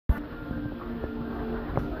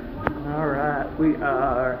We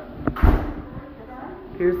are,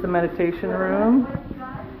 here's the meditation room,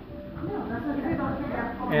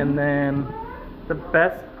 and then the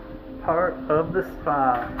best part of the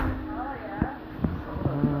spa.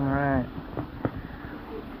 Alright.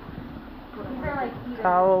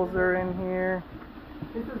 Towels are in here.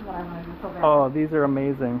 This is what I want to do so bad. Oh, these are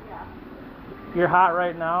amazing. You're hot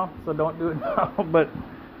right now, so don't do it now, but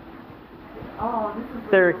Oh, this is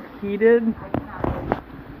they're heated.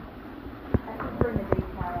 I could bring a day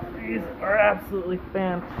towel. These are absolutely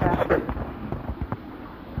fantastic.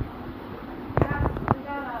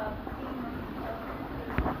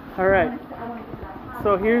 Alright,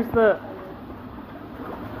 so here's the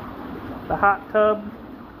hot tub.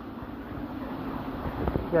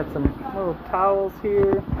 Got some little towels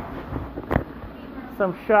here,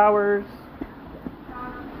 some showers.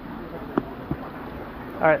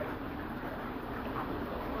 Alright,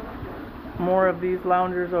 more of these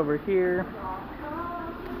loungers over here.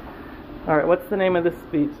 Alright, what's the name of this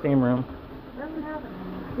steam room? It doesn't have it.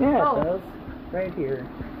 Yeah, Oh. it does. Right here.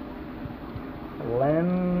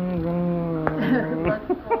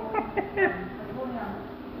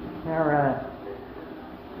 Alright.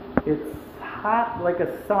 It's hot like a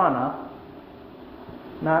sauna.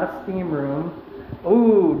 Not a steam room.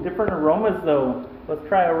 Ooh, different aromas though. Let's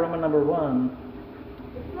try aroma number 1.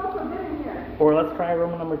 It smells so good in here. Or let's try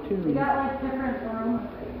aroma number 2. We got like different aromas.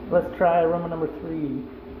 Let's try aroma number 3.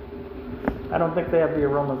 I don't think they have the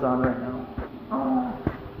aromas on right now. Oh.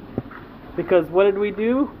 Because what did we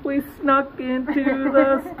do? We snuck into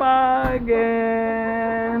the spa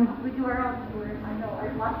again. We do our own tours. I know. I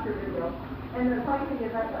watched your video. And the funny thing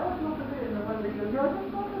is, I thought, oh, it smells so good. And the one video, you're like, it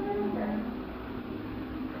smells so good in here.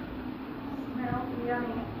 Smells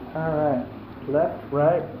yummy. Alright. Left,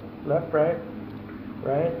 right,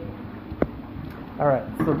 right. Alright,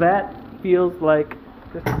 so that feels like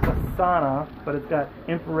just a sauna, but it's got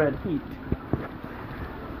infrared heat.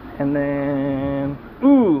 And then,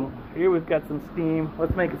 ooh, here we've got some steam.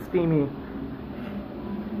 Let's make it steamy.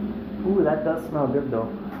 Ooh, that does smell good though.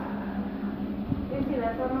 You see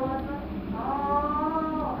that one, Melissa?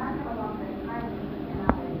 Oh, I know about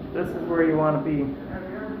this. This is where you want to be.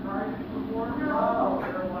 No.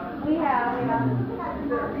 We have.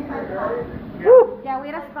 Woo! Yeah, we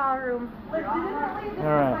had a spa room.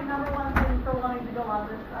 Alright.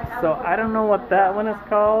 So I don't know what that one is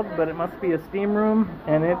called, but it must be a steam room,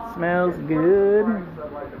 and it smells good. Is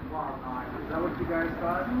that what you guys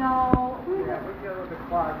got? No. Yeah, we go with the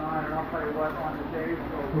quad 9, and I'll tell you what, on the days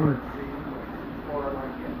we'll see for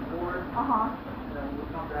like inboard, then we'll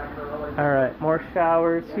come back early. Alright, more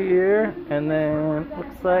showers here, and then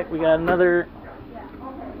looks like we got another.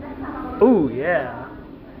 Ooh, yeah.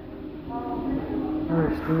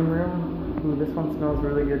 Another steam room. Ooh, this one smells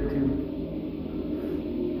really good too.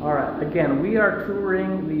 Alright, again, we are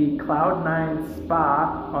touring the Cloud9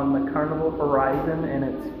 Spa on the Carnival Horizon, and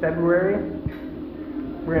it's February.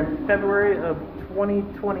 We're in February of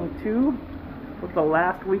 2022 with the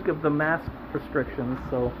last week of the mask restrictions,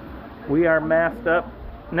 so we are masked up.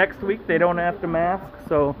 Next week they don't have to mask,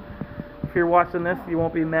 so if you're watching this, you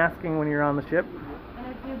won't be masking when you're on the ship. And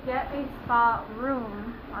if you get a spa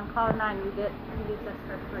room on Cloud9, you get this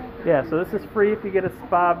for free. Yeah, so this is free if you get a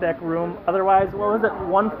spa deck room. Otherwise, what was it,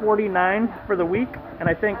 $149 for the week? And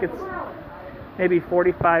I think it's maybe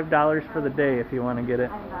 $45 for the day if you want to get it.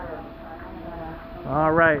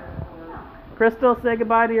 All right. Crystal, say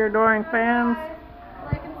goodbye to your adoring fans.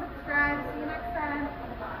 Like and subscribe. See you next time.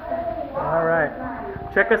 All right.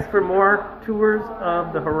 Check us for more tours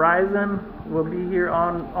of the Horizon. We'll be here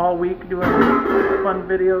on all week doing fun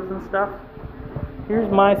videos and stuff.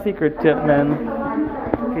 Here's my secret tip, men.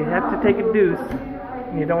 If you have to take a deuce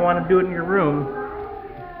and you don't want to do it in your room,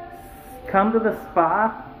 come to the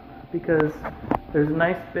spa because there's a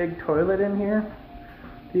nice big toilet in here.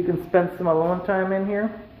 You can spend some alone time in here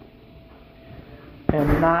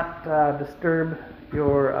and not disturb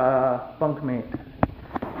your bunkmate.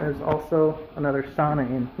 There's also another sauna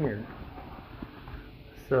in here.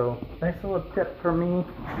 So, nice little tip for me.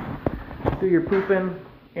 Do your pooping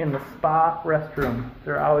in the spa restroom.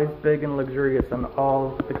 They're always big and luxurious on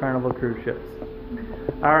all of the Carnival cruise ships.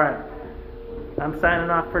 Alright, I'm signing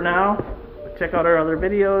off for now. Check out our other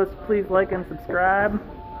videos. Please like and subscribe.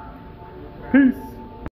 Peace!